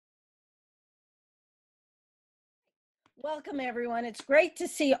Welcome, everyone. It's great to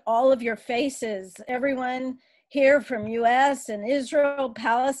see all of your faces. Everyone here from US and Israel,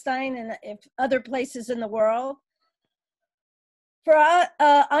 Palestine, and other places in the world.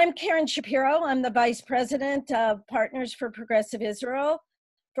 I'm Karen Shapiro. I'm the Vice President of Partners for Progressive Israel.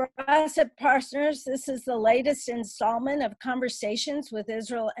 For us at Partners, this is the latest installment of Conversations with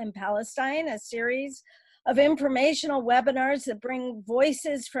Israel and Palestine, a series of informational webinars that bring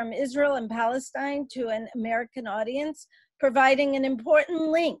voices from Israel and Palestine to an American audience, providing an important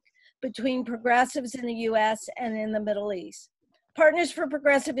link between progressives in the US and in the Middle East. Partners for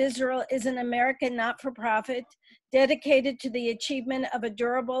Progressive Israel is an American not-for-profit dedicated to the achievement of a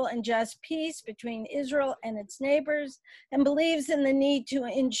durable and just peace between Israel and its neighbors, and believes in the need to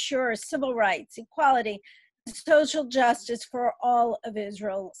ensure civil rights, equality, and social justice for all of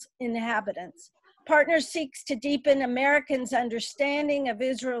Israel's inhabitants. Partners seeks to deepen Americans' understanding of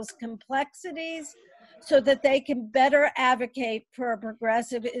Israel's complexities so that they can better advocate for a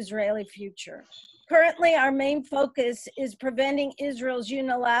progressive Israeli future. Currently, our main focus is preventing Israel's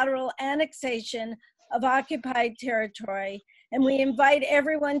unilateral annexation of occupied territory, and we invite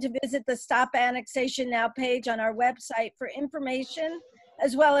everyone to visit the Stop Annexation Now page on our website for information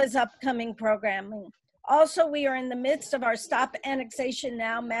as well as upcoming programming. Also, we are in the midst of our Stop Annexation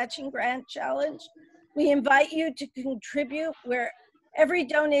Now matching grant challenge. We invite you to contribute where every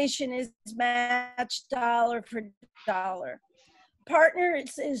donation is matched dollar for dollar.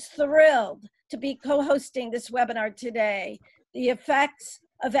 Partners is thrilled to be co-hosting this webinar today, The Effects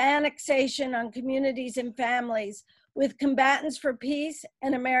of Annexation on Communities and Families, with Combatants for Peace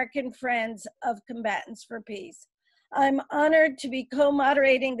and American Friends of Combatants for Peace. I'm honored to be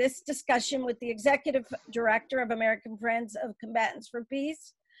co-moderating this discussion with the Executive Director of American Friends of Combatants for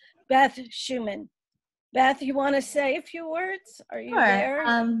Peace, Beth Schuman. Beth, you want to say a few words? Are you there?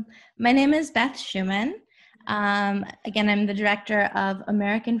 My name is Beth Schuman. Again, I'm the Director of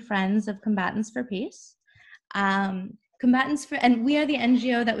American Friends of Combatants for Peace. And we are the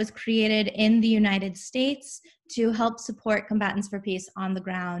NGO that was created in the United States to help support Combatants for Peace on the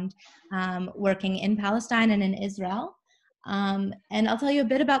ground, working in Palestine and in Israel. And I'll tell you a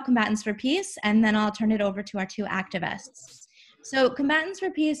bit about Combatants for Peace, and then I'll turn it over to our two activists. So Combatants for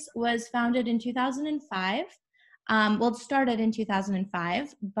Peace was founded in 2005. It started in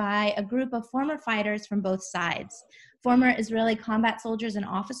 2005 by a group of former fighters from both sides, former Israeli combat soldiers and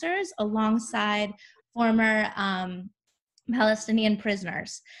officers alongside former Palestinian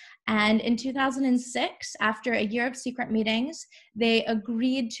prisoners. And in 2006, after a year of secret meetings, they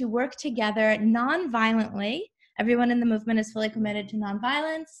agreed to work together non-violently. Everyone in the movement is fully committed to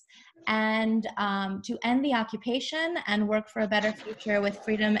nonviolence, and to end the occupation and work for a better future with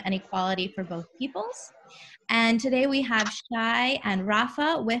freedom and equality for both peoples. And today we have Shai and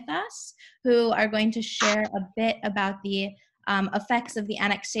Rafa with us, who are going to share a bit about the effects of the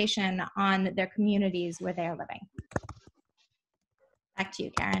annexation on their communities where they are living. Back to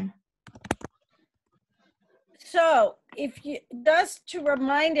you, Karen. So, just to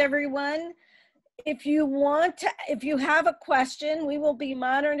remind everyone, if you have a question, we will be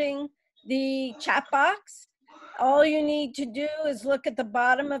monitoring the chat box. All you need to do is look at the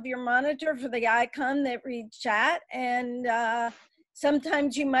bottom of your monitor for the icon that reads chat, and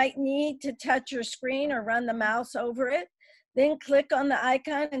sometimes you might need to touch your screen or run the mouse over it. Then click on the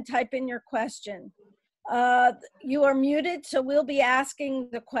icon and type in your question. You are muted, so we'll be asking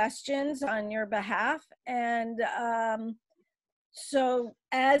the questions on your behalf. And so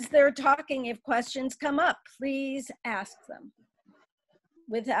as they're talking, if questions come up, please ask them.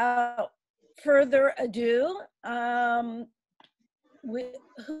 Without further ado,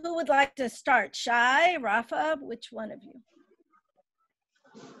 who would like to start? Shai, Rafa, which one of you?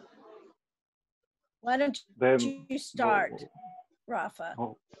 Why don't you start, Rafa?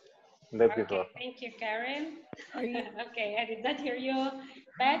 Okay, thank you, Karen. Okay, I did not hear you,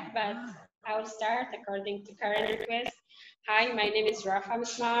 Beth, but I'll start according to Karen's request. Hi, my name is Rafa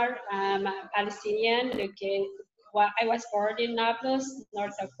Mismar. I'm a Palestinian. Okay, well, I was born in Nablus,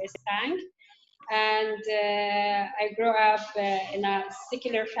 north of West Bank, and I grew up in a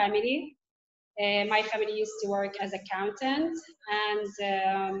secular family. My family used to work as accountant,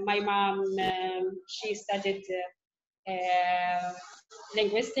 and my mom, she studied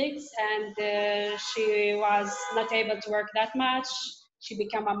linguistics, and she was not able to work that much. She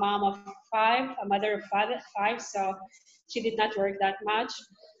became a mom of five, a mother of five, so she did not work that much.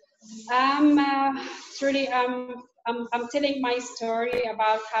 I'm telling my story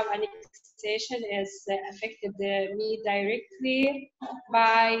about how annexation has affected me directly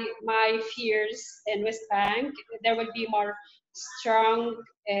by my fears in West Bank. There will be more strong,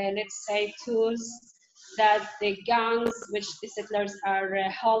 let's say, tools that the guns which the settlers are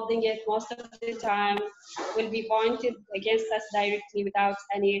holding it most of the time will be pointed against us directly without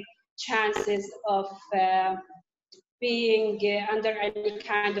any chances of being under any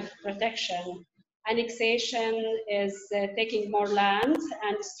kind of protection. Annexation is taking more land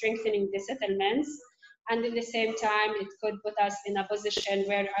and strengthening the settlements. And at the same time, it could put us in a position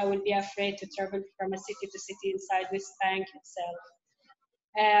where I will be afraid to travel from a city to city inside West Bank itself.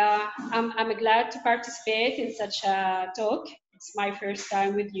 I'm glad to participate in such a talk. It's my first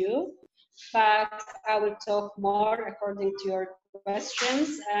time with you, but I will talk more according to your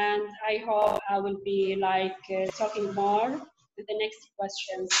questions, and I hope I will be talking more with the next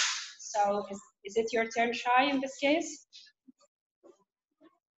questions. So is it your turn, Shai, in this case?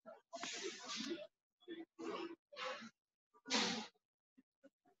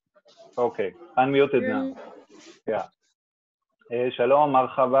 Okay, unmuted now. Yeah. Shalom,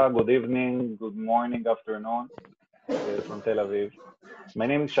 marhaba, good evening, good morning, afternoon from Tel Aviv. My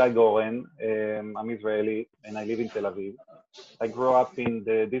name is Shai Goren. I'm Israeli and I live in Tel Aviv. I grew up in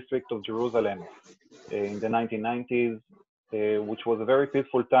the district of Jerusalem in the 1990s, which was a very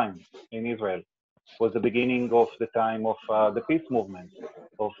peaceful time in Israel. It was the beginning of the time of the peace movement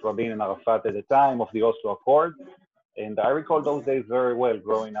of Rabin and Arafat at the time of the Oslo Accord. And I recall those days very well,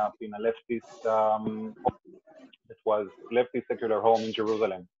 growing up in a leftist, it was leftist secular home in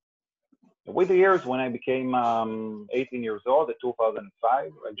Jerusalem. With the years, when I became 18 years old, in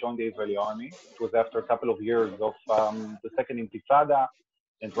 2005, I joined the Israeli army. It was after a couple of years of the second Intifada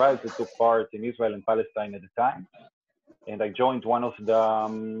and riots that took part in Israel and Palestine at the time. And I joined one of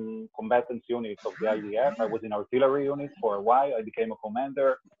the combatants units of the IDF. I was in artillery unit for a while. I became a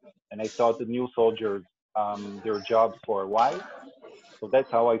commander, and I taught the new soldiers their jobs for a while. So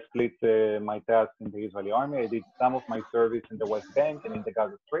that's how I split my tasks in the Israeli army. I did some of my service in the West Bank and in the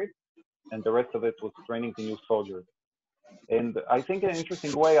Gaza Strip, and the rest of it was training the new soldiers. And I think in an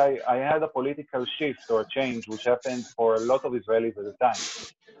interesting way, I had a political shift or change, which happened for a lot of Israelis at the time.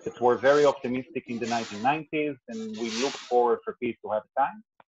 That were very optimistic in the 1990s, and we looked forward for peace to have time.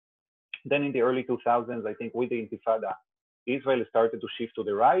 Then in the early 2000s, I think with the Intifada, Israel started to shift to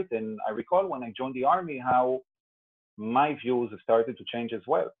the right. And I recall when I joined the army, how my views have started to change as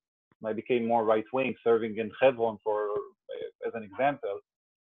well. I became more right-wing, serving in Hebron as an example.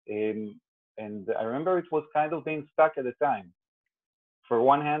 And I remember it was kind of being stuck at the time. For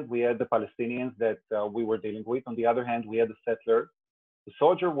one hand, we had the Palestinians that we were dealing with. On the other hand, we had the settlers. The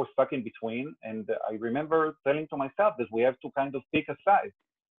soldier was stuck in between. And I remember telling to myself that we have to kind of pick a side.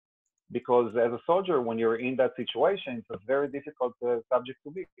 Because as a soldier, when you're in that situation, it's a very difficult subject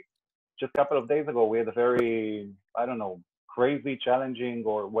to be. Just a couple of days ago, we had a very, I don't know, crazy, challenging,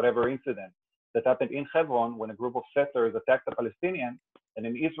 or whatever incident that happened in Hebron when a group of settlers attacked a Palestinian, and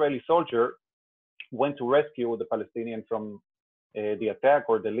an Israeli soldier went to rescue the Palestinian from the attack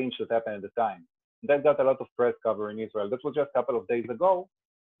or the lynch that happened at the time. That got a lot of press cover in Israel. That was just a couple of days ago,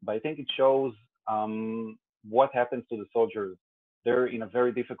 but I think it shows what happens to the soldiers. They're in a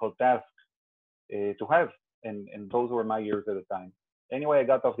very difficult task to have, and those were my years at the time. Anyway, I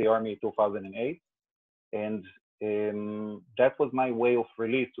got off the army in 2008, and that was my way of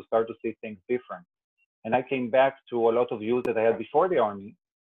release to start to see things different. And I came back to a lot of views that I had before the army.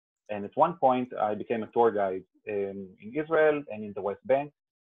 And at one point, I became a tour guide in Israel and in the West Bank,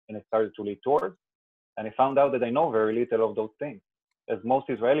 and I started to lead tours. And I found out that I know very little of those things. As most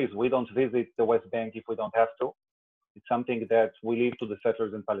Israelis, we don't visit the West Bank if we don't have to. It's something that we leave to the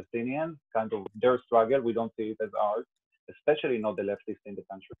settlers and Palestinians, kind of their struggle. We don't see it as ours, especially not the leftists in the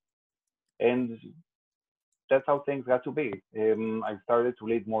country. And that's how things got to be. I started to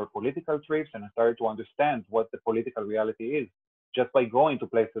lead more political trips, and I started to understand what the political reality is just by going to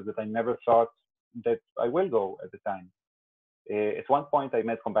places that I never thought that I will go at the time. At one point, I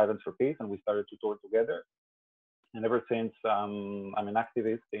met Combatants for Peace, and we started to tour together. And ever since, I'm an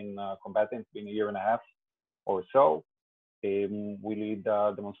activist in Combatants, been a year and a half or so. We lead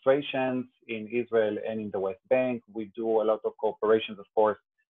demonstrations in Israel and in the West Bank. We do a lot of cooperations, of course,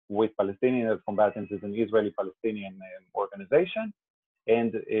 with Palestinian Combatants, is an Israeli-Palestinian organization.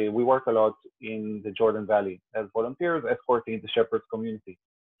 And we work a lot in the Jordan Valley as volunteers, escorting the Shepherds community,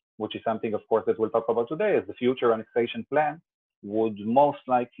 which is something, of course, that we'll talk about today, as the future annexation plan would most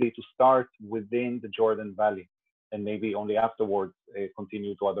likely to start within the Jordan Valley and maybe only afterwards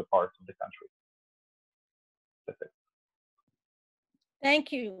continue to other parts of the country. That's it.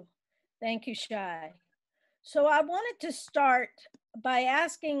 Thank you. Thank you, Shai. So I wanted to start by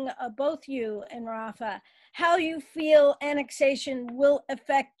asking both you and Rafa how you feel annexation will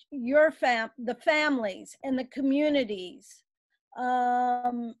affect your the families and the communities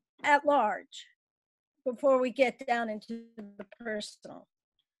at large. before we get down into the personal.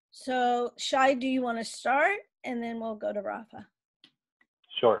 So Shai, do you want to start? And then we'll go to Rafa.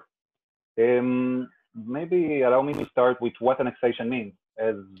 Sure. Maybe allow me to start with what annexation means,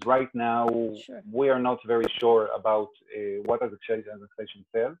 as right now we are not very sure about what annexation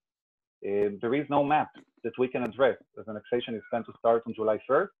says. There is no map that we can address, as annexation is planned to start on July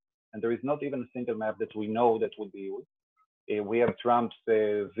 1st, and there is not even a single map that we know that would be used. We have Trump's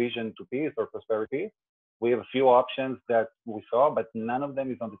vision to peace or prosperity. We have a few options that we saw, but none of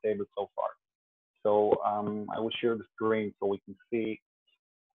them is on the table so far. So I will share the screen so we can see.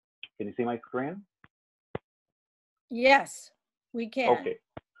 Can you see my screen? Yes, we can. Okay.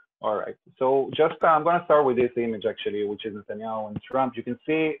 All right. So just I'm going to start with this image actually, which is Netanyahu and Trump. You can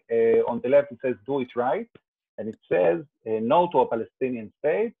see on the left it says "Do it right," and it says "No to a Palestinian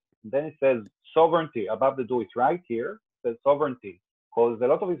state." And then it says sovereignty above the "Do it right" here. It says sovereignty, because a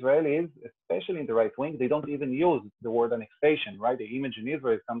lot of Israelis, especially in the right wing, they don't even use the word annexation, right? They imagine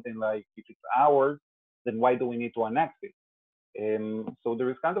Israel is something like, if it's ours, then why do we need to annex it? So there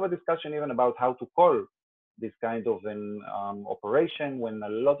is kind of a discussion even about how to call this kind of an operation, when a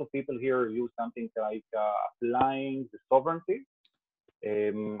lot of people here use something like applying the sovereignty.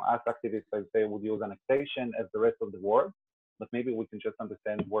 As activists, I say, would use annexation as the rest of the world, but maybe we can just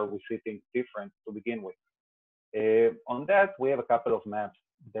understand where we see things different to begin with. On that, we have a couple of maps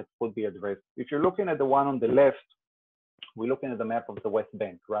that could be addressed. If you're looking at the one on the left, we're looking at the map of the West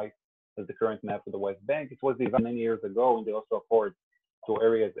Bank, right? As the current map of the West Bank. It was developed many years ago in the Oslo Accord to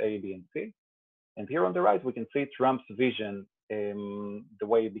areas A, B, and C. And here on the right, we can see Trump's vision, the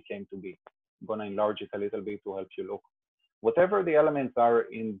way it became to be. I'm going to enlarge it a little bit to help you look. Whatever the elements are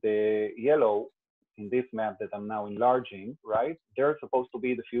in the yellow in this map that I'm now enlarging, right? They're supposed to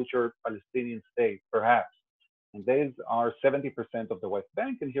be the future Palestinian state, perhaps. And these are 70% of the West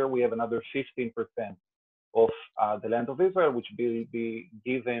Bank. And here we have another 15% of the land of Israel, which will be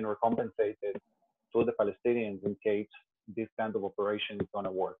given or compensated to the Palestinians in case this kind of operation is going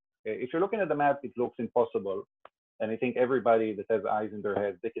to work. If you're looking at the map, it looks impossible. And I think everybody that has eyes in their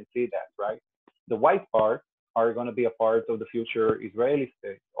heads, they can see that, right? The white parts are going to be a part of the future Israeli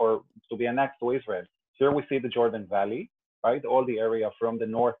state, or to be annexed to Israel. Here we see the Jordan Valley, right? All the area from the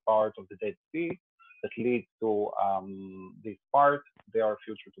north part of the Dead Sea that leads to this part, they are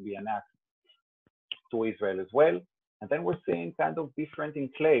future to be annexed to Israel as well. And then we're seeing kind of different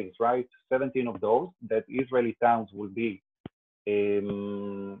enclaves, right? 17 of those that Israeli towns will be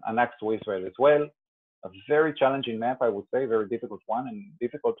annexed to Israel as well. A very challenging map, I would say, very difficult one, and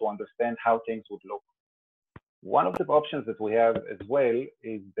difficult to understand how things would look. One of the options that we have as well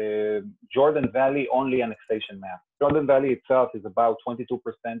is the Jordan Valley only annexation map. Jordan Valley itself is about 22%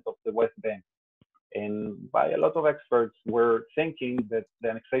 of the West Bank. And by a lot of experts, we're thinking that the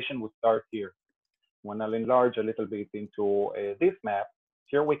annexation would start here. When I'll enlarge a little bit into this map,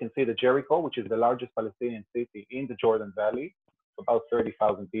 here we can see the Jericho, which is the largest Palestinian city in the Jordan Valley, about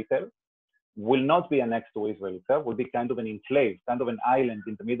 30,000 people, will not be annexed to Israel itself, will be kind of an enclave, kind of an island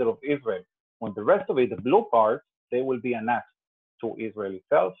in the middle of Israel. When the rest of it, the blue part, they will be annexed to Israel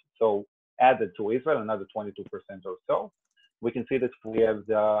itself, so added to Israel, another 22% or so. We can see that we have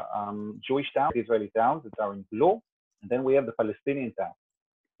the Jewish towns, Israeli towns that are in blue, and then we have the Palestinian towns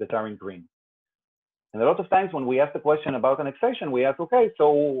that are in green. And a lot of times when we ask the question about annexation, we ask, okay,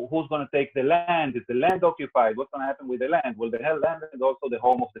 so who's going to take the land? Is the land occupied? What's going to happen with the land? Well, the land is also the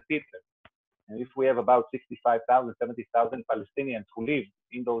home of the people. And if we have about 65,000, 70,000 Palestinians who live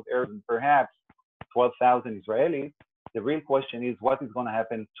in those areas, and perhaps 12,000 Israelis, the real question is what is going to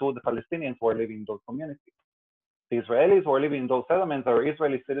happen to the Palestinians who are living in those communities? The Israelis who are living in those settlements are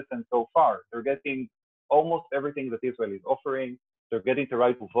Israeli citizens so far. They're getting almost everything that Israel is offering. They're getting the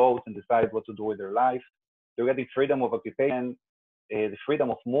right to vote and decide what to do with their life. They're getting freedom of occupation, the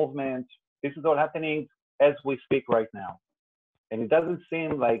freedom of movement. This is all happening as we speak right now. And it doesn't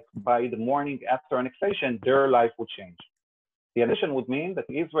seem like by the morning after annexation, their life would change. The annexation would mean that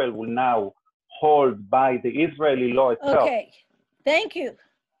Israel will now hold by the Israeli law itself. Okay, thank you.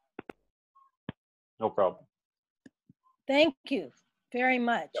 No problem. Thank you very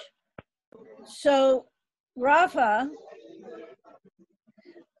much. So, Rafa,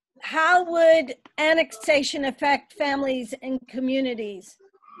 how would annexation affect families and communities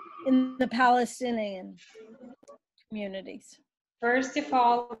in the Palestinian communities? First of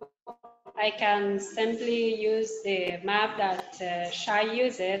all, I can simply use the map that Shai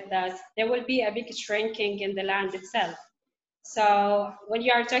used, that there will be a big shrinking in the land itself. So when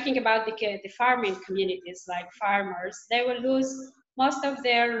you are talking about the farming communities, like farmers, they will lose most of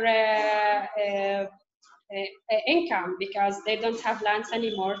their income because they don't have lands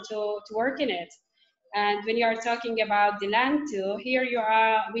anymore to work in it. And when you are talking about the land too, here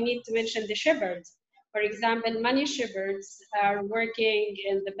we need to mention the shepherds. For example, many shepherds are working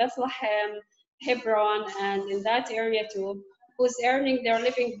in the Bethlehem, Hebron, and in that area too, who's earning their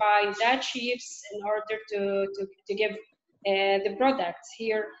living by that sheep in order to give the products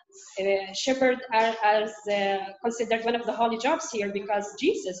here. Shepherd are considered one of the holy jobs here because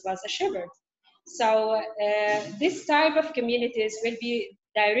Jesus was a shepherd. So this type of communities will be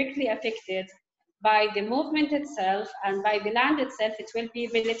directly affected by the movement itself, and by the land itself. It will be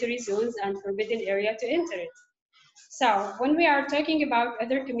military zones and forbidden area to enter it. So when we are talking about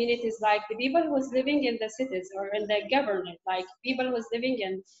other communities, like the people who's living in the cities or in the governorate, like people who's living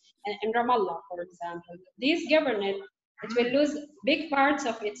in Ramallah, for example, these governorate, it will lose big parts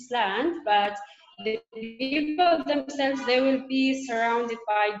of its land, but the people themselves, they will be surrounded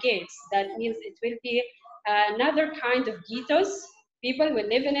by gates. That means it will be another kind of ghettos. People will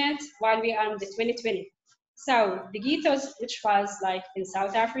live in it while we are in the 2020. So the ghettos, which was like in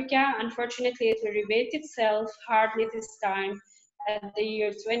South Africa, unfortunately, it will repeat itself hardly this time at the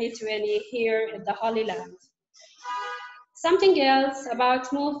year 2020 here in the Holy Land. Something else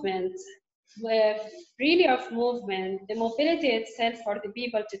about movement, really of movement, the mobility itself for the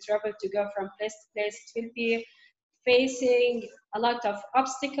people to travel, to go from place to place, it will be facing a lot of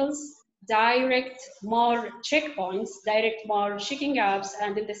obstacles, direct more checkpoints, direct more checking ups,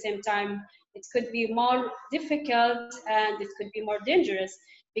 and at the same time, it could be more difficult and it could be more dangerous,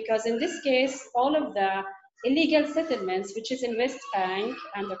 because in this case, all of the illegal settlements, which is in West Bank,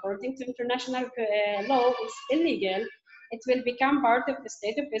 and according to international law, it's illegal, it will become part of the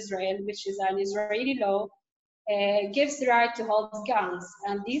state of Israel, which is an Israeli law, gives the right to hold guns.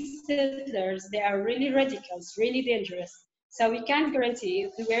 And these settlers, they are really radicals, really dangerous. So we can't guarantee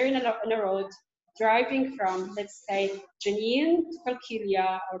if we're in a road driving from, let's say, Jenin to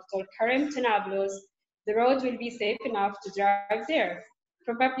Qalqilia or Tulkarem to Nablus, the road will be safe enough to drive there.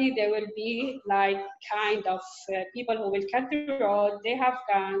 Probably there will be like kind of people who will cut the road, they have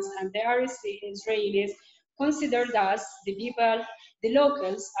guns, and they are Israelis, considered us, the people, the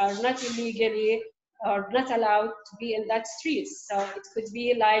locals, are not illegally or not allowed to be in that streets. So it could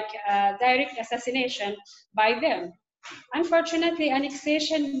be like a direct assassination by them. Unfortunately,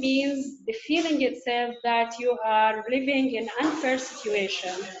 annexation means the feeling itself that you are living in unfair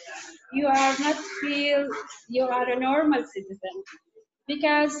situation. You are not feel you are a normal citizen.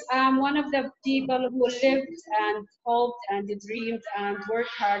 Because I'm one of the people who lived and hoped and dreamed and worked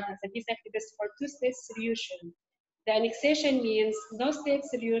hard as a peace activist for two-state solution. The annexation means no state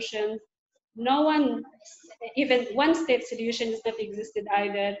solution, no one, even one state solution is not existed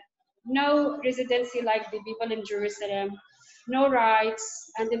either, no residency like the people in Jerusalem, no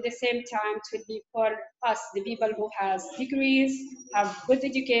rights, and at the same time it will be for us, the people who has degrees, have good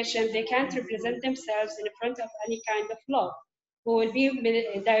education, they can't represent themselves in front of any kind of law, who will be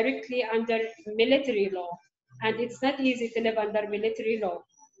directly under military law. And it's not easy to live under military law.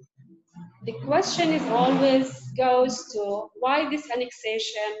 The question is always goes to why this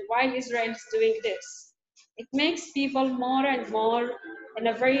annexation, why Israel is doing this. It makes people more and more in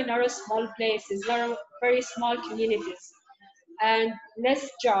a very narrow, small places, very small communities, and less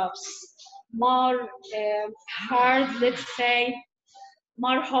jobs, more hard, let's say,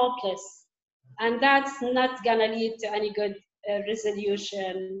 more hopeless. And that's not gonna lead to any good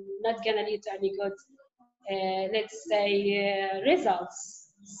resolution, not gonna lead to any good, let's say,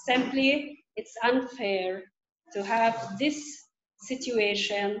 results. Simply, it's unfair to have this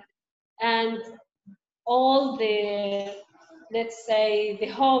situation, and all the, let's say, the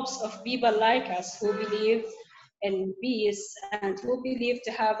hopes of people like us who believe in peace and who believe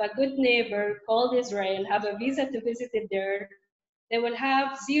to have a good neighbor called Israel, have a visa to visit it there, they will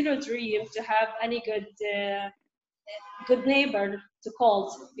have zero dream to have any good neighbor to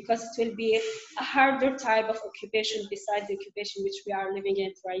call, because it will be a harder type of occupation besides the occupation which we are living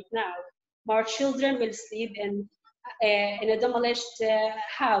in right now. More children will sleep in a demolished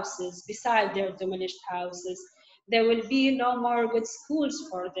houses beside their demolished houses. There will be no more good schools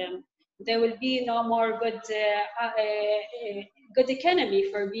for them. There will be no more good good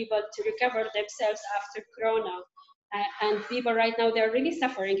economy for people to recover themselves after Corona. And people right now, they're really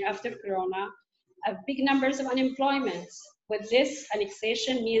suffering after Corona. Big numbers of unemployment. With this,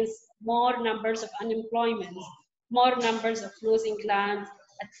 annexation means more numbers of unemployment, more numbers of losing land,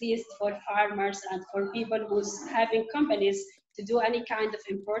 at least for farmers and for people who's having companies to do any kind of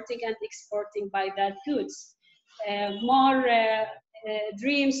importing and exporting by that goods. More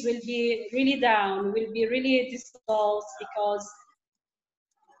dreams will be really down, will be really dissolved, because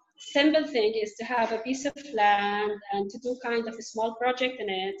simple thing is to have a piece of land and to do kind of a small project in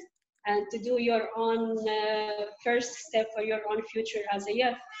it, and to do your own first step for your own future as a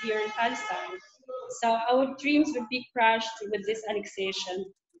youth here in Palestine. So our dreams will be crushed with this annexation.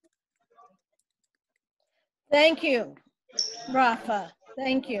 Thank you, Rafa.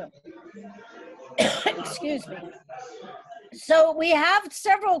 Thank you. Excuse me. So we have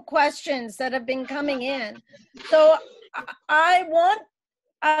several questions that have been coming in. So I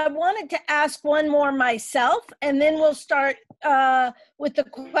wanted to ask one more myself, and then we'll start with the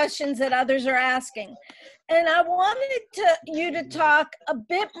questions that others are asking. And I wanted you to talk a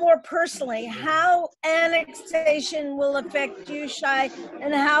bit more personally how annexation will affect you, Shai,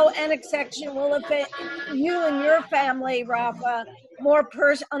 and how annexation will affect you and your family, Rafa, more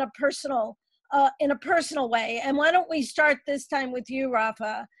on a personal, in a personal way. And why don't we start this time with you,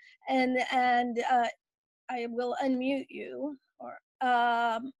 Rafa, and I will unmute you, or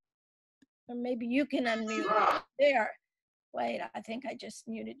maybe you can unmute there. Wait, I think I just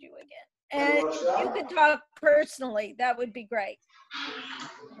muted you again. And if you could talk personally, that would be great.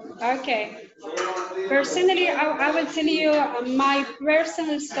 Okay. Personally, I will tell you my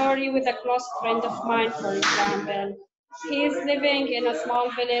personal story with a close friend of mine, for example. He is living in a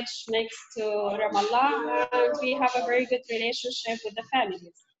small village next to Ramallah, and we have a very good relationship with the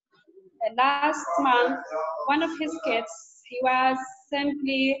families. Last month, one of his kids, he was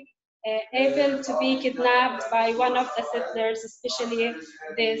simply able to be kidnapped by one of the settlers, especially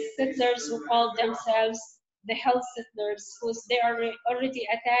the settlers who call themselves the health settlers, they are already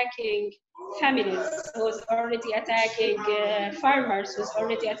attacking families, who's already attacking farmers, who's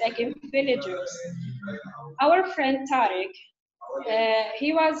already attacking villagers. Our friend Tariq,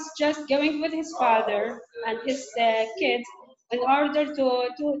 he was just going with his father and his kids in order to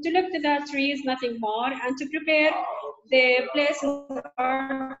look to the trees, nothing more, and to prepare the place in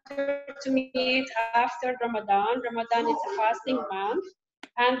order to meet after Ramadan. Ramadan is a fasting month,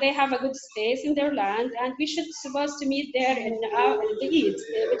 and they have a good space in their land, and we should supposed to meet there in the Eid,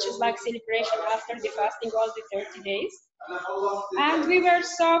 which is like celebration after the fasting all the 30 days. And we were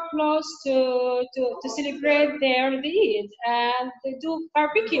so close to celebrate there the Eid and do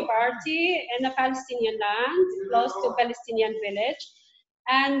barbecue party in a Palestinian land, close to Palestinian village.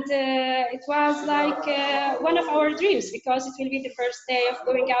 And it was like one of our dreams, because it will be the first day of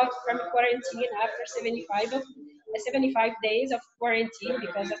going out from quarantine after 75 days of quarantine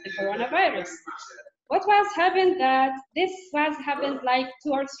because of the coronavirus. What was happened that this was happened like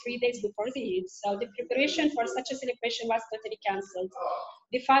 2 or 3 days before the Eid, so the preparation for such a celebration was totally cancelled.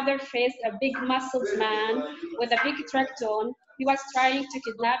 The father faced a big muscled man with a big tractor. He was trying to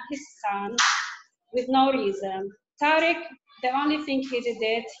kidnap his son with no reason. Tariq, the only thing he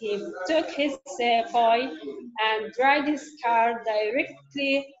did, he took his boy and drive his car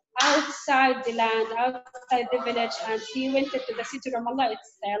directly outside the land, outside the village, and he went to the city of Ramallah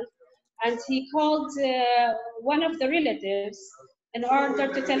itself. And he called one of the relatives in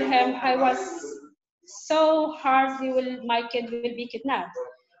order to tell him, I was so hard, my kid will be kidnapped.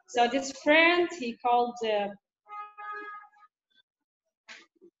 So this friend, he called.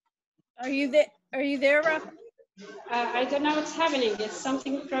 Are you there, Rafa? I don't know what's happening. It's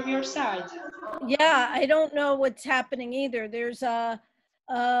something from your side. Yeah, I don't know what's happening either. There's a.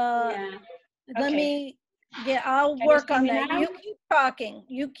 Yeah. Let me. Yeah, I'll work on that. Now? You keep talking.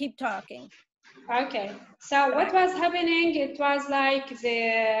 You keep talking. Okay. So what was happening? It was like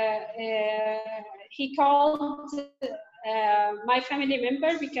he called my family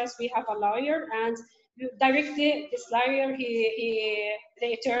member, because we have a lawyer, and directly this lawyer,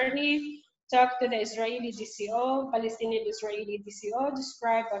 the attorney, talked to the Israeli DCO, Palestinian Israeli DCO,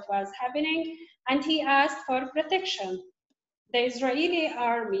 described what was happening, and he asked for protection. The Israeli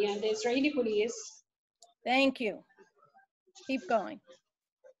army and the Israeli police. Thank you. Keep going.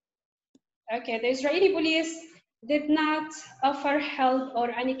 Okay, the Israeli police did not offer help or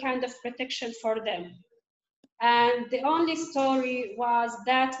any kind of protection for them. And the only story was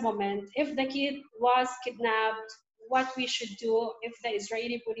that moment, if the kid was kidnapped, what we should do if the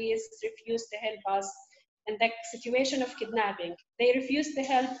Israeli police refused to help us in the situation of kidnapping. They refused to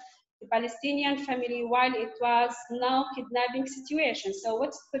help the Palestinian family while it was no kidnapping situation. So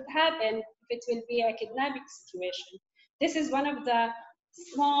what could happen if it will be a kidnapping situation? This is one of the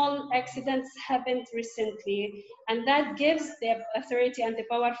small accidents happened recently, and that gives the authority and the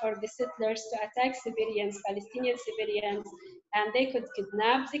power for the settlers to attack civilians, Palestinian civilians, and they could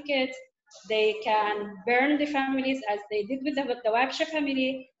kidnap the kids, they can burn the families as they did with the Wabsha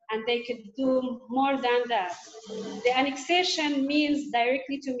family, and they could do more than that. The annexation means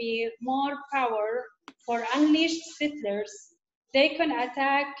directly to me more power for unleashed settlers. They can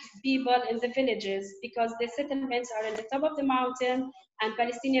attack people in the villages because the settlements are in the top of the mountain, and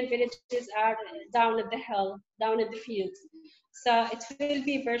Palestinian villages are down at the hill, down at the fields. So it will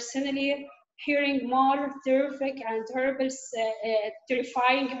be personally hearing more terrific and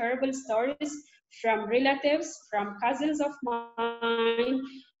terrifying horrible stories from relatives, from cousins of mine.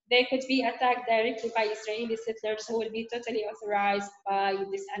 They could be attacked directly by Israeli settlers who will be totally authorized by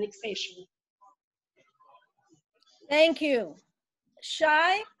this annexation. Thank you.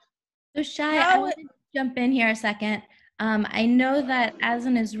 Shai? So Shai, I want to jump in here a second. I know that as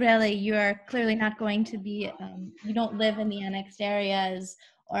an Israeli, you're clearly not going to be, you don't live in the annexed areas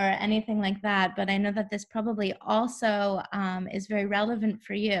or anything like that, but I know that this probably also is very relevant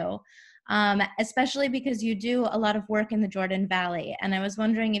for you, especially because you do a lot of work in the Jordan Valley. And I was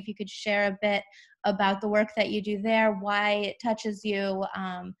wondering if you could share a bit about the work that you do there, why it touches you,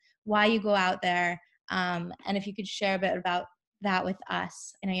 why you go out there, and if you could share a bit about that with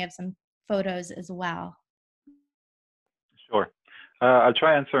us. I know you have some photos as well. Sure. I'll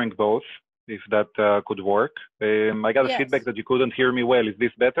try answering both, if that could work. I got a feedback that you couldn't hear me well. Is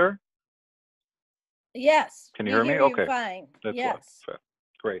this better? Yes. Can you hear me? Okay. Fine. That's yes.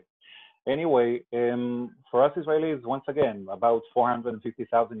 Great. Anyway, for us Israelis, once again, about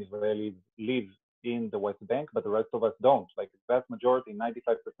 450,000 Israelis live in the West Bank, but the rest of us don't. Like the vast majority, 95%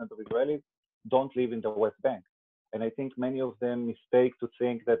 of Israelis don't live in the West Bank. And I think many of them mistake to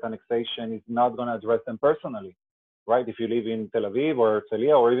think that annexation is not going to address them personally, right? If you live in Tel Aviv or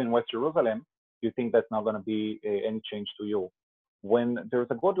Herzliya or even West Jerusalem, you think that's not going to be any change to you. When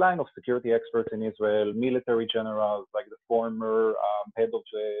there's a good line of security experts in Israel, military generals like the former head of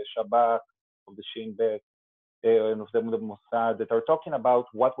Shabak, of the Shin Bet, and of the Mossad, that are talking about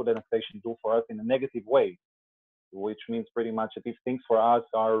what would annexation do for us in a negative way, which means pretty much that if things for us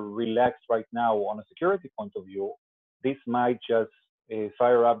are relaxed right now on a security point of view, this might just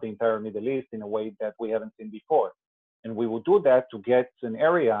fire up the entire Middle East in a way that we haven't seen before. And we will do that to get an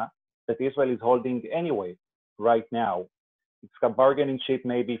area that Israel is holding anyway, right now. It's a bargaining chip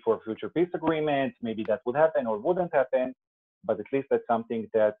maybe for a future peace agreement, maybe that would happen or wouldn't happen, but at least that's something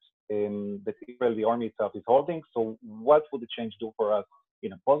that that Israel, the army itself, is holding. So what would the change do for us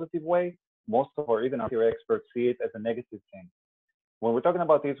in a positive way? Most of our even our experts see it as a negative thing. When we're talking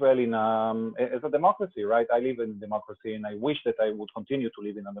about Israel as a democracy, right? I live in a democracy and I wish that I would continue to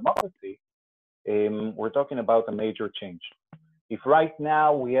live in a democracy. We're talking about a major change. If right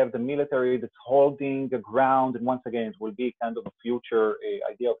now we have the military that's holding the ground, and once again, it will be kind of a future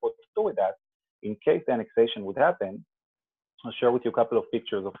idea of what to do with that, in case the annexation would happen, I'll share with you a couple of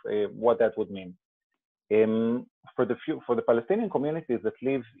pictures of what that would mean. For the Palestinian communities that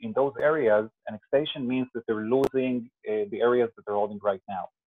live in those areas, annexation means that they're losing the areas that they're holding right now.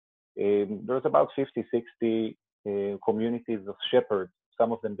 There's about 50, 60 communities of shepherds,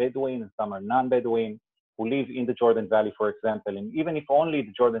 some of them Bedouin and some are non-Bedouin, who live in the Jordan Valley, for example. And even if only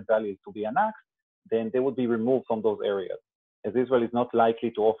the Jordan Valley is to be annexed, then they would be removed from those areas, as Israel is not likely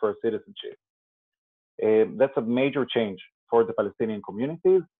to offer citizenship. That's a major change for the Palestinian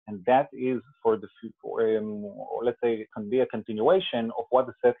communities, and that is for the future, or let's say it can be a continuation of what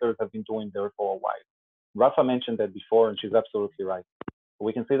the settlers have been doing there for a while. Rafa mentioned that before, and she's absolutely right.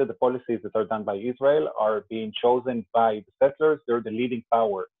 We can see that the policies that are done by Israel are being chosen by the settlers. They're the leading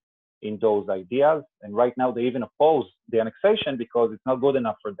power in those ideas, and right now they even oppose the annexation because it's not good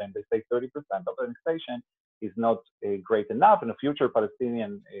enough for them. They say 30% of the annexation is not great enough, and a future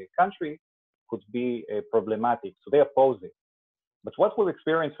Palestinian country could be problematic, so they oppose it. But what we've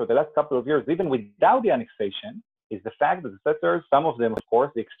experienced for the last couple of years, even without the annexation, is the fact that the settlers, some of them, of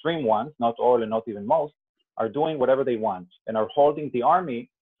course, the extreme ones, not all and not even most, are doing whatever they want and are holding the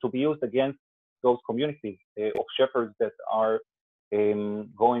army to be used against those communities of shepherds that are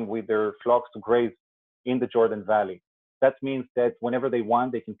going with their flocks to graze in the Jordan Valley. That means that whenever they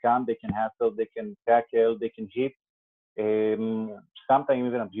want, they can come, they can hassle, they can tackle, they can hit, sometimes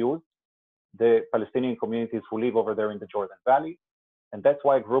even abuse the Palestinian communities who live over there in the Jordan Valley. And that's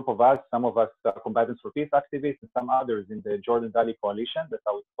why a group of us, some of us combatants for peace activists, and some others in the Jordan Valley Coalition, that's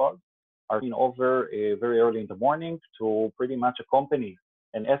how it's called, are being over very early in the morning to pretty much accompany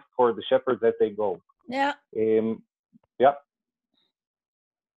and escort the shepherds as they go. Yeah. Yeah.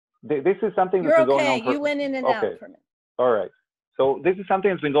 This is something that's been going on. You went in and out for a minute. All right. So this is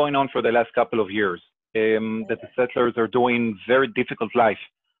something that's been going on for the last couple of years, that the settlers are doing very difficult life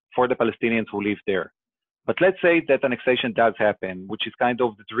for the Palestinians who live there. But let's say that annexation does happen, which is kind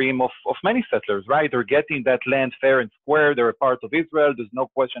of the dream of many settlers, right? They're getting that land fair and square. They're a part of Israel. There's no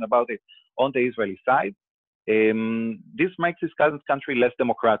question about it on the Israeli side. This makes this country less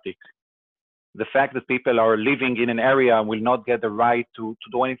democratic. The fact that people are living in an area and will not get the right to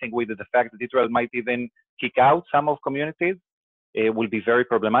do anything with it, the fact that Israel might even kick out some of communities, will be very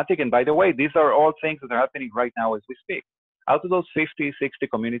problematic. And by the way, these are all things that are happening right now as we speak. Out of those 50, 60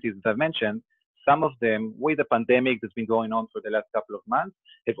 communities that I've mentioned, some of them, with the pandemic that's been going on for the last couple of months,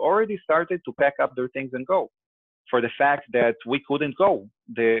 have already started to pack up their things and go. For the fact that we couldn't go,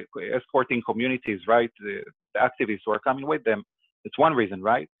 the escorting communities, right? The activists who are coming with them, it's one reason,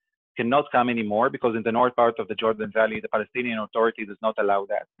 right? Cannot come anymore because in the north part of the Jordan Valley, the Palestinian Authority does not allow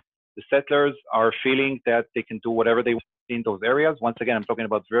that. The settlers are feeling that they can do whatever they want in those areas. Once again, I'm talking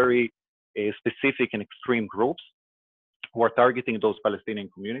about very specific and extreme groups who are targeting those Palestinian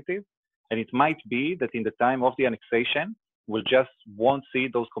communities. And it might be that in the time of the annexation, we'll just won't see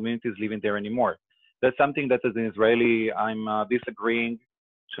those communities living there anymore. That's something that as an Israeli, I'm disagreeing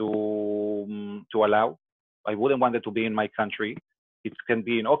to allow. I wouldn't want it to be in my country. It can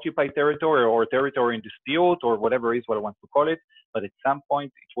be in occupied territory or territory in dispute or whatever is what I want to call it. But at some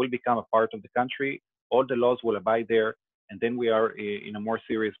point, it will become a part of the country. All the laws will abide there. And then we are in a more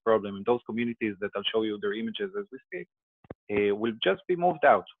serious problem. And those communities that I'll show you their images as we speak, will just be moved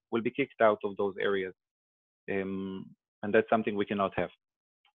out, will be kicked out of those areas. And that's something we cannot have.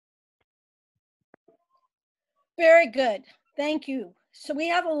 Very good. Thank you. So we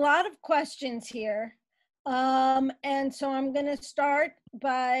have a lot of questions here. And so I'm going to start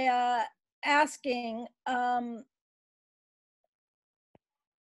by asking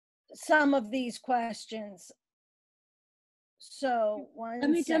some of these questions. So let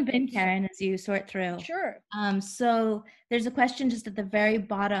me jump in, Karen, as you sort through. Sure. So there's a question just at the very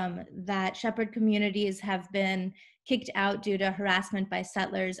bottom that shepherd communities have been kicked out due to harassment by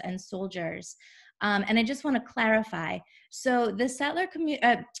settlers and soldiers. And I just want to clarify. So the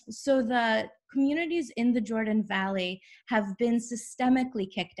the communities in the Jordan Valley have been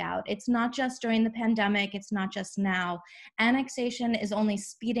systemically kicked out. It's not just during the pandemic. It's not just now. Annexation is only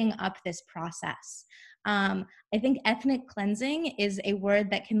speeding up this process. I think ethnic cleansing is a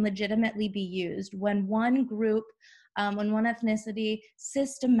word that can legitimately be used when one group, when one ethnicity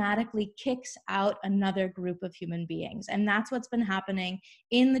systematically kicks out another group of human beings. And that's what's been happening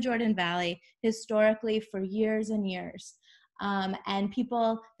in the Jordan Valley historically for years and years. And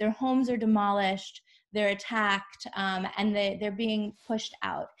people, their homes are demolished, they're attacked, and they're being pushed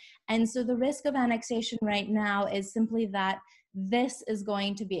out. And so the risk of annexation right now is simply that this is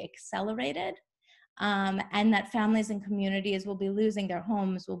going to be accelerated. And that families and communities will be losing their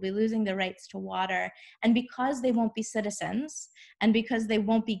homes, will be losing their rights to water. And because they won't be citizens, and because they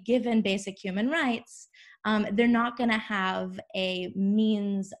won't be given basic human rights, they're not going to have a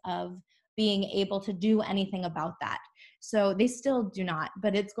means of being able to do anything about that. So they still do not,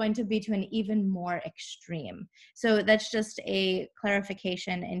 but it's going to be to an even more extreme. So that's just a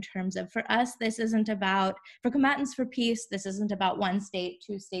clarification in terms of, for us, this isn't about, for Combatants for Peace, this isn't about one state,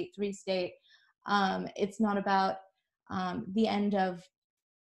 two state, three state. It's not about the end of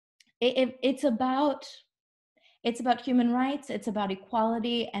it. It's about human rights, it's about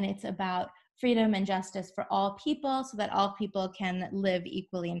equality, and it's about freedom and justice for all people so that all people can live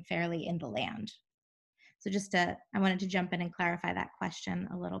equally and fairly in the land. So I wanted to jump in and clarify that question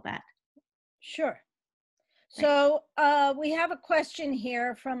a little bit. Sure. So we have a question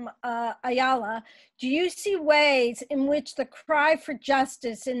here from Ayala. Do you see ways in which the cry for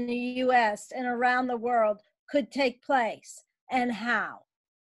justice in the US and around the world could take place, and how?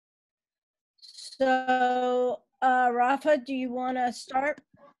 So Rafa, do you want to start?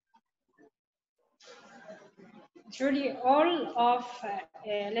 Truly, all of,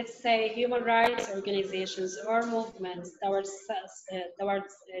 let's say, human rights organizations or movements towards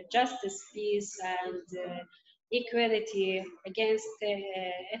justice, peace, and equality against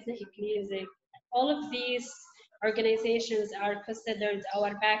ethnic cleansing, all of these organizations are considered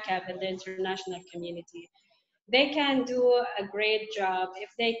our backup in the international community. They can do a great job if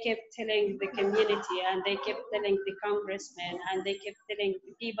they keep telling the community and they keep telling the congressmen and they keep telling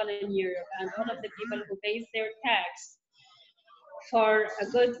the people in Europe and all of the people who pay their tax for a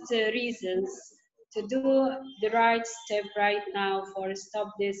good reasons to do the right step right now for stop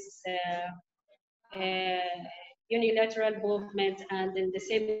this unilateral movement, and in the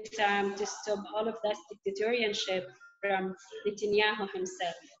same time to stop all of that dictatorship from Netanyahu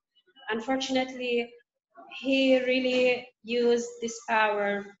himself. Unfortunately, he really used this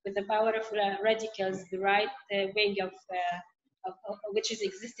power with the power of radicals, the right wing of which has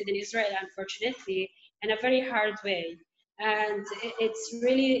existed in Israel, unfortunately, in a very hard way. And it's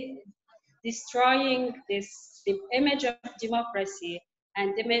really destroying the image of democracy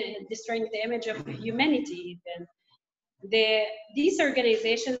and destroying the image of humanity even. These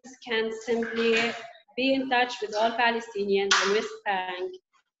organizations can simply be in touch with all Palestinians in West Bank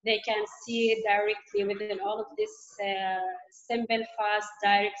They can see directly within all of this simple, fast,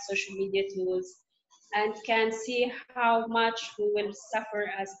 direct social media tools, and can see how much we will suffer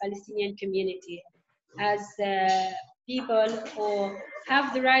as Palestinian community, as people who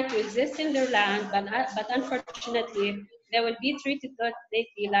have the right to exist in their land, but unfortunately they will be treated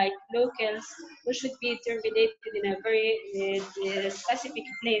lately like locals who should be terminated in a very specific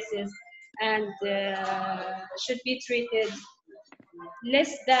places, and should be treated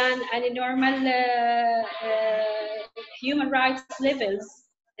less than any normal human rights levels.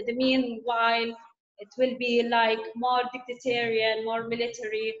 In the meanwhile, it will be like more dictatorial, more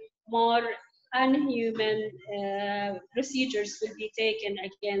military, more unhuman procedures will be taken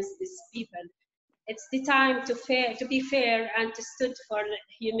against these people. It's the time to be fair and to stand for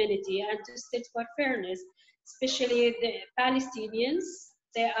humanity and to stand for fairness, especially the Palestinians.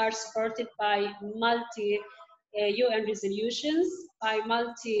 They are supported by multi UN resolutions, by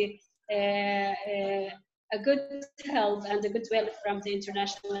a good help and a goodwill from the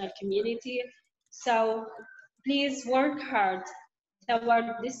international community. So please work hard toward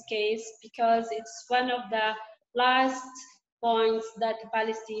this case, because it's one of the last points that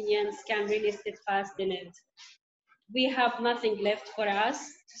Palestinians can really steadfast in it. We have nothing left for us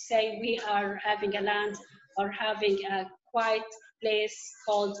to say we are having a land or having a quiet place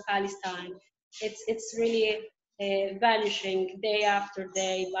called Palestine. It's really vanishing day after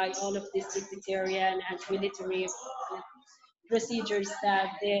day by all of this dictatorial and military procedures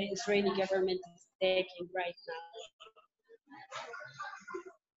that the Israeli government is taking right now.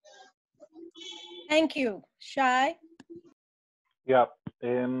 Thank you. Shai? Yeah.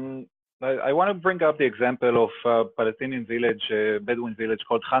 I want to bring up the example of a Palestinian village, Bedouin village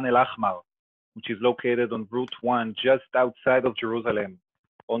called Khan el Ahmar, which is located on Route 1 just outside of Jerusalem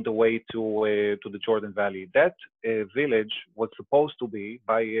on the way to the Jordan Valley. That village was supposed to be,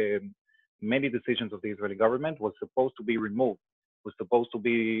 by many decisions of the Israeli government, was supposed to be removed, was supposed to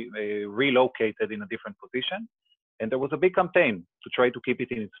be relocated in a different position. And there was a big campaign to try to keep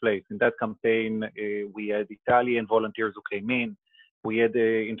it in its place. In that campaign, we had Italian volunteers who came in. We had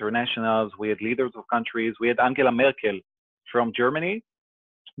internationals, we had leaders of countries, we had Angela Merkel from Germany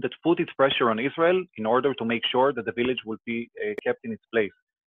that put its pressure on Israel in order to make sure that the village would be kept in its place.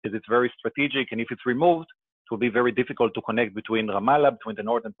 Because it's very strategic, and if it's removed, it will be very difficult to connect between Ramallah, between the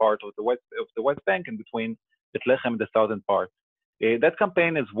northern part of the West Bank, and between Bethlehem and the southern part. That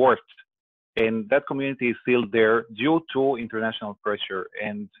campaign has worked, and that community is still there due to international pressure.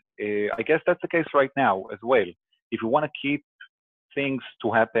 And I guess that's the case right now as well. If you want to keep things to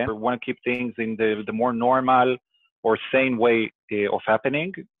happen, or want to keep things in the more normal or sane way of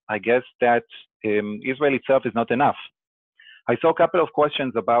happening, I guess that Israel itself is not enough. I saw a couple of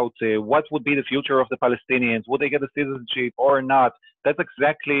questions about what would be the future of the Palestinians, would they get a citizenship or not? That's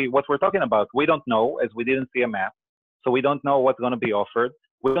exactly what we're talking about. We don't know, as we didn't see a map, so we don't know what's going to be offered.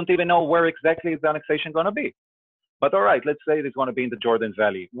 We don't even know where exactly is the annexation going to be. But all right, let's say it's going to be in the Jordan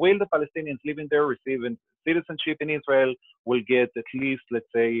Valley. Will the Palestinians living there receive citizenship in Israel? Will get at least, let's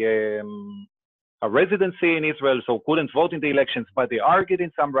say, a residency in Israel, so couldn't vote in the elections, but they are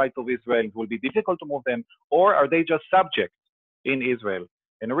getting some rights of Israel. It will be difficult to move them, or are they just subjects in Israel?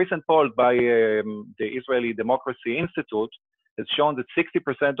 And a recent poll by the Israeli Democracy Institute has shown that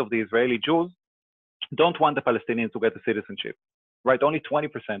 60% of the Israeli Jews don't want the Palestinians to get a citizenship. Right, only 20%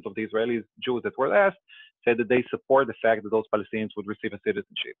 of the Israeli Jews that were asked said that they support the fact that those Palestinians would receive a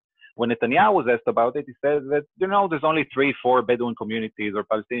citizenship. When Netanyahu was asked about it, he said that, there's only 3-4 Bedouin communities or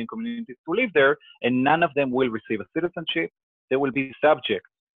Palestinian communities to live there, and none of them will receive a citizenship. They will be subject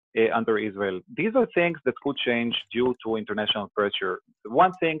under Israel. These are things that could change due to international pressure.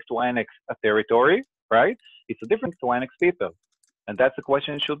 One thing to annex a territory, right? It's a different thing to annex people. And that's the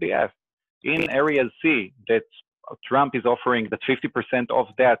question that should be asked. In Area C, that Trump is offering that 50% of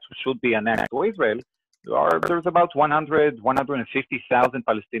that should be annexed to Israel, there's about 150,000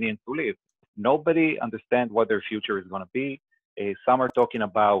 Palestinians to live. Nobody understands what their future is going to be. Some are talking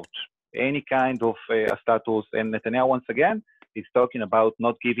about any kind of status, and Netanyahu, once again, is talking about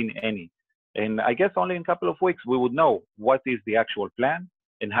not giving any. And I guess only in a couple of weeks we would know what is the actual plan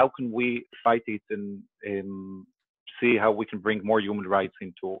and how can we fight it and see how we can bring more human rights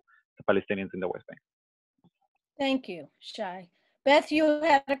into the Palestinians in the West Bank. Thank you, Shai. Beth, you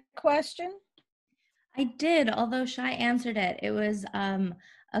had a question? I did, although Shai answered it. It was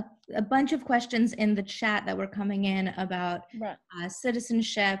a bunch of questions in the chat that were coming in about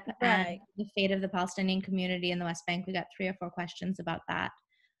citizenship and the fate of the Palestinian community in the West Bank. We got 3 or 4 questions about that.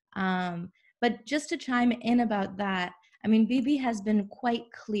 But just to chime in about that, I mean, Bibi has been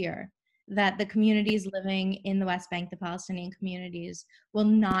quite clear that the communities living in the West Bank, the Palestinian communities, will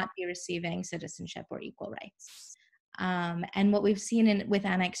not be receiving citizenship or equal rights. And what we've seen with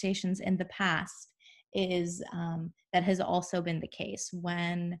annexations in the past is that has also been the case.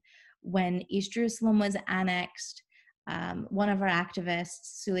 When East Jerusalem was annexed, one of our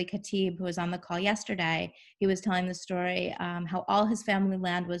activists, Suli Khatib, who was on the call yesterday, he was telling the story how all his family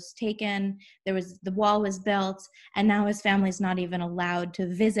land was taken, the wall was built, and now his family's not even allowed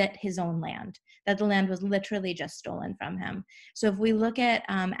to visit his own land, that the land was literally just stolen from him. So if we look at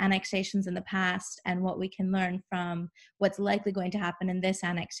annexations in the past and what we can learn from what's likely going to happen in this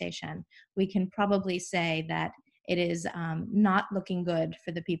annexation, we can probably say that it is not looking good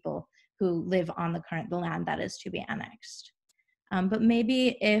for the people who live on the land that is to be annexed. But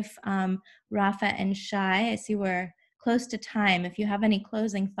maybe if Rafa and Shai, I see we're close to time, if you have any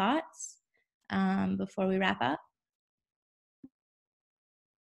closing thoughts before we wrap up.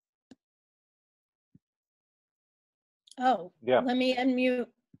 Oh, yeah. Let me unmute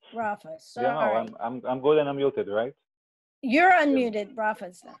Rafa. Sorry. Yeah, no, I'm good and unmuted, right? You're unmuted,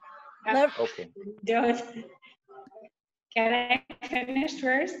 Rafa's not. Okay. Can I finish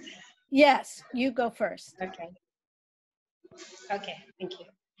first? Yes, you go first. Okay. Okay, thank you.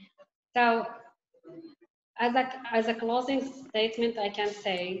 So, as a closing statement, I can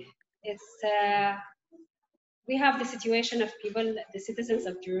say it's we have the situation of people, the citizens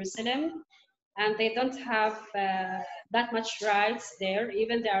of Jerusalem, and they don't have that much rights there.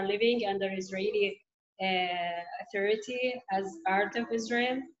 Even they are living under Israeli authority as part of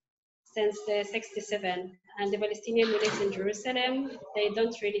Israel since '67. And the Palestinian who lives in Jerusalem, they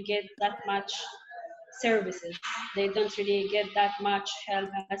don't really get that much services. They don't really get that much help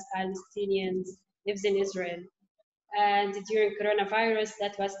as Palestinians lives in Israel. And during coronavirus,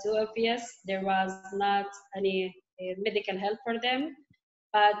 that was too obvious. There was not any medical help for them,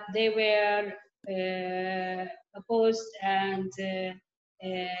 but they were opposed and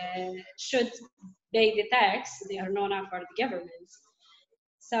should pay the tax. They are known for the government.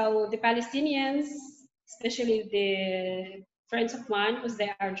 So the Palestinians, especially the friends of mine, because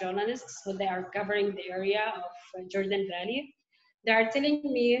they are journalists, so they are covering the area of Jordan Valley, they are telling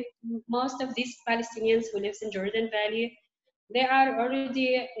me most of these Palestinians who live in Jordan Valley, they are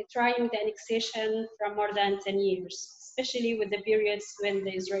already trying the annexation for more than 10 years, especially with the periods when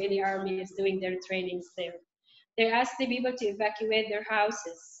the Israeli army is doing their trainings there. They ask the people to evacuate their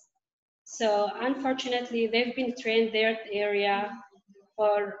houses. So unfortunately, they've been trained there at the area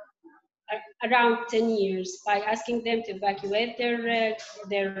for around 10 years by asking them to evacuate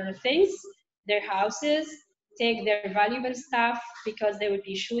their things, their houses, take their valuable stuff because they will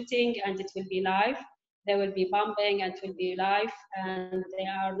be shooting and it will be live. There will be bombing and it will be live, and they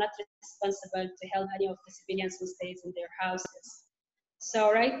are not responsible to help any of the civilians who stays in their houses.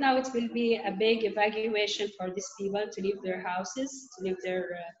 So right now it will be a big evacuation for these people to leave their houses, to leave their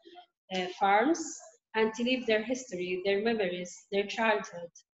farms, and to leave their history, their memories, their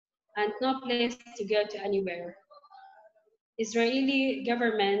childhood, and no place to go to anywhere. Israeli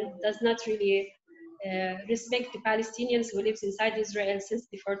government does not really respect the Palestinians who live inside Israel since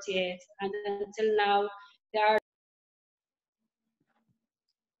the 48, and until now they are.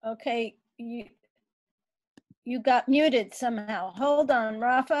 Okay, you got muted somehow. Hold on,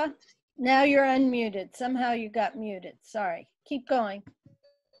 Rafa. Now you're unmuted. Somehow you got muted. Sorry. Keep going.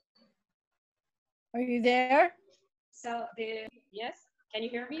 Are you there? So yes, can you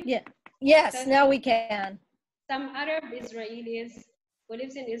hear me? Yeah. Yes, so now we can. Some Arab Israelis who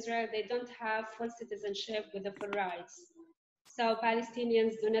lives in Israel, they don't have full citizenship with the full rights. So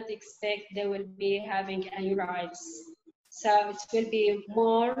Palestinians do not expect they will be having any rights. So it will be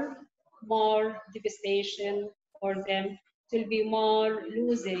more devastation for them. It will be more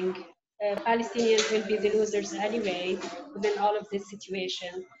losing. Palestinians will be the losers anyway within all of this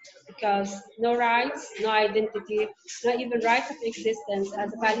situation, because no rights, no identity, not even right of existence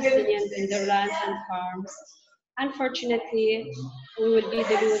as Palestinians in their lands and farms. Unfortunately, we will be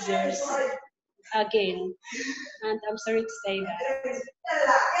the losers again, and I'm sorry to say that.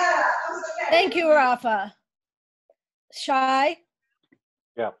 Thank you, Rafa. Shai?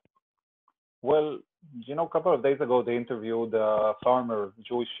 Yeah. Well, you know, a couple of days ago, they interviewed a farmer,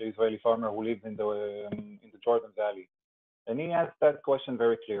 Jewish Israeli farmer who lives in the Jordan Valley. And he asked that question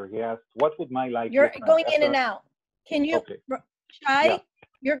very clear. He asked, what would my life You're going in and out. Can you, okay. Shai?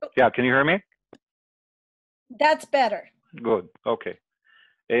 Yeah. Yeah, can you hear me? That's better. Good, okay.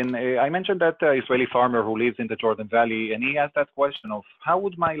 And I mentioned that Israeli farmer who lives in the Jordan Valley, and he asked that question of, how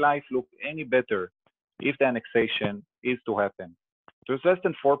would my life look any better if the annexation is to happen? There's less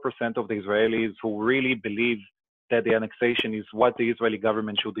than 4% of the Israelis who really believe that the annexation is what the Israeli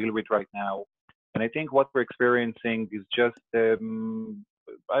government should deal with right now. And I think what we're experiencing is just,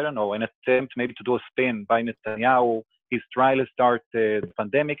 I don't know, an attempt maybe to do a spin by Netanyahu. He's trying to start, the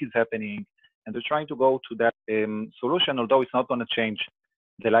pandemic is happening, and they're trying to go to that solution, although it's not going to change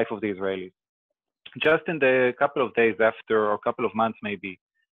the life of the Israelis. Just in the couple of days after, or a couple of months maybe,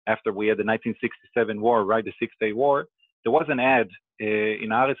 after we had the 1967 war, right, the Six-Day War, there was an ad in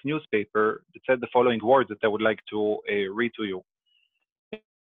Haaretz newspaper that said the following words that I would like to read to you.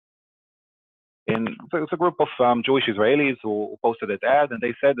 And it's a group of Jewish Israelis who posted that ad, and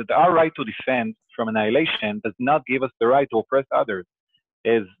they said that our right to defend from annihilation does not give us the right to oppress others,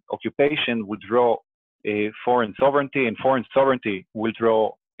 as occupation would draw foreign sovereignty, and foreign sovereignty will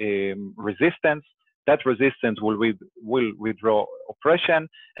draw resistance. That resistance will withdraw oppression,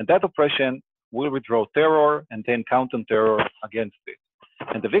 and that oppression will withdraw terror and then counter-terror against it.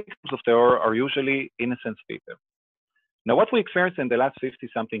 And the victims of terror are usually innocent people. Now, what we experienced in the last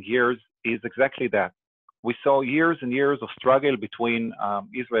 50-something years is exactly that. We saw years and years of struggle between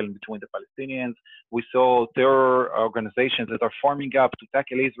Israel and between the Palestinians. We saw terror organizations that are forming up to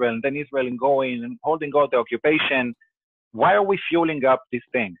tackle Israel, and then Israel going and holding out the occupation. Why are we fueling up this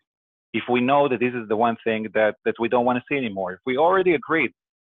thing if we know that this is the one thing that we don't want to see anymore? If we already agreed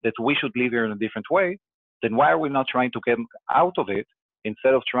that we should live here in a different way, then why are we not trying to get out of it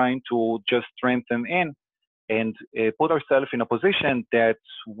instead of trying to just strengthen in and put ourselves in a position that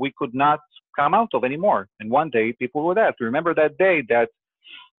we could not come out of anymore? And one day people would have to remember that day that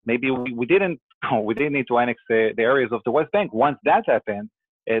maybe we didn't need to annex the areas of the West Bank. Once that happened,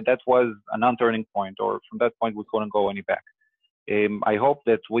 that was a non-turning point, or from that point we couldn't go any back. I hope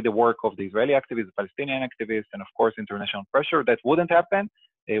that with the work of the Israeli activists, the Palestinian activists, and of course international pressure, that wouldn't happen.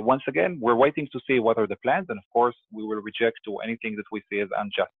 Once again, we're waiting to see what are the plans, and of course we will reject to anything that we see as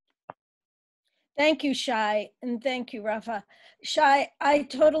unjust. Thank you, Shai, and thank you, Rafa. Shai, I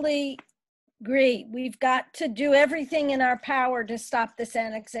totally agree. We've got to do everything in our power to stop this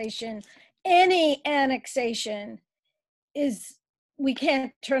annexation. Any annexation we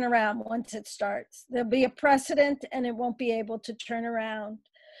can't turn around once it starts. There'll be a precedent and it won't be able to turn around.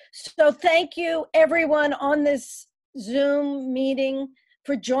 So thank you everyone on this Zoom meeting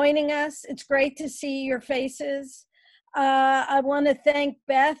for joining us. It's great to see your faces. I want to thank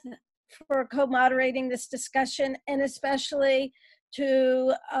Beth for co-moderating this discussion, and especially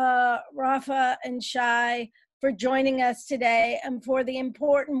to Rafa and Shai for joining us today and for the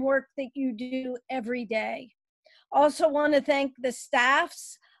important work that you do every day. Also want to thank the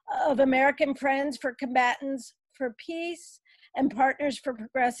staffs of American Friends for Combatants for Peace and Partners for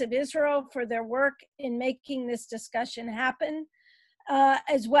Progressive Israel for their work in making this discussion happen,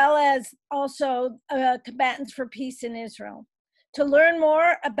 as well as also Combatants for Peace in Israel. To learn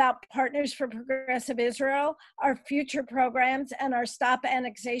more about Partners for Progressive Israel, our future programs, and our Stop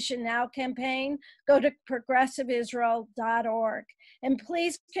Annexation Now campaign, go to progressiveisrael.org. And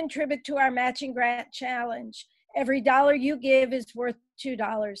please contribute to our matching grant challenge. Every dollar you give is worth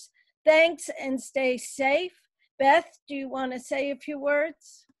 $2. Thanks and stay safe. Beth, do you want to say a few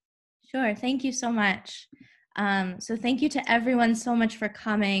words? Sure, thank you so much. So thank you to everyone so much for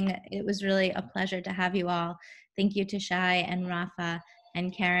coming. It was really a pleasure to have you all. Thank you to Shai and Rafa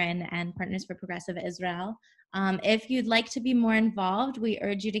and Karen and Partners for Progressive Israel. If you'd like to be more involved, we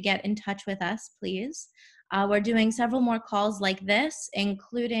urge you to get in touch with us, please. We're doing several more calls like this,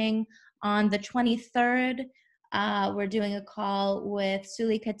 including on the 23rd, we're doing a call with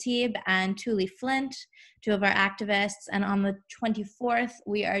Suli Khatib and Tuli Flint, two of our activists. And on the 24th,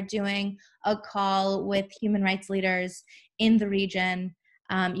 we are doing a call with human rights leaders in the region.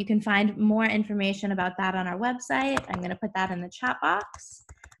 You can find more information about that on our website. I'm going to put that in the chat box,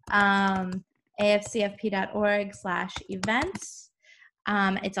 afcfp.org/events.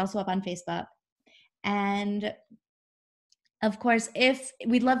 It's also up on Facebook. And of course,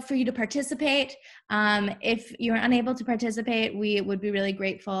 we'd love for you to participate. If you're unable to participate, we would be really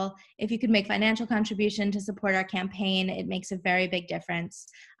grateful if you could make financial contribution to support our campaign. It makes a very big difference.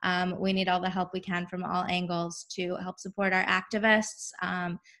 We need all the help we can from all angles to help support our activists,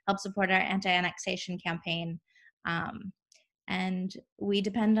 help support our anti-annexation campaign. And we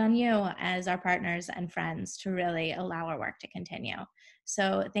depend on you as our partners and friends to really allow our work to continue.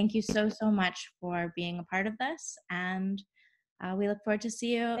 So thank you so, so much for being a part of this. And we look forward to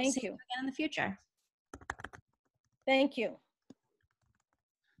see you again in the future. Thank you.